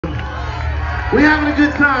We having a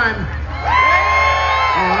good time?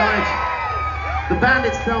 All right. The band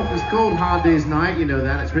itself is called Hard Day's Night, you know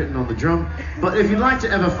that, it's written on the drum. But if you'd like to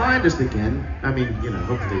ever find us again, I mean, you know,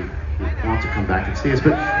 hopefully you want to come back and see us.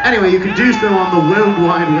 But anyway, you can do so on the World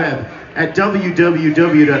Wide Web at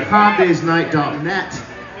www.harddaysnight.net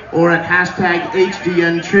or at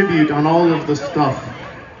 #HDNTribute on all of the stuff.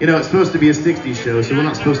 You know, it's supposed to be a 60s show, so we're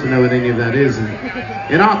not supposed to know what any of that is. And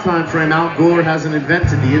in our time frame, Al Gore hasn't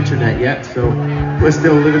invented the internet yet, so we're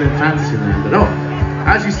still living in fantasy land. But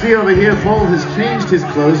as you see over here, Paul has changed his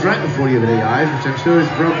clothes right before you with AIs, which I'm sure has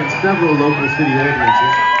broken several local city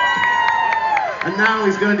ordinances. And now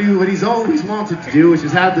he's going to do what he's always wanted to do, which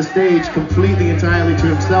is have the stage completely, entirely to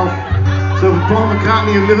himself. So for Paul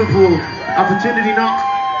McCartney of Liverpool, opportunity knock.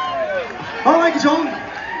 All right, John.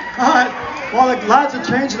 All right. While the lads are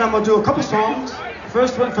changing, I'm going to do a couple songs.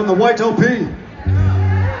 First one from the White OP.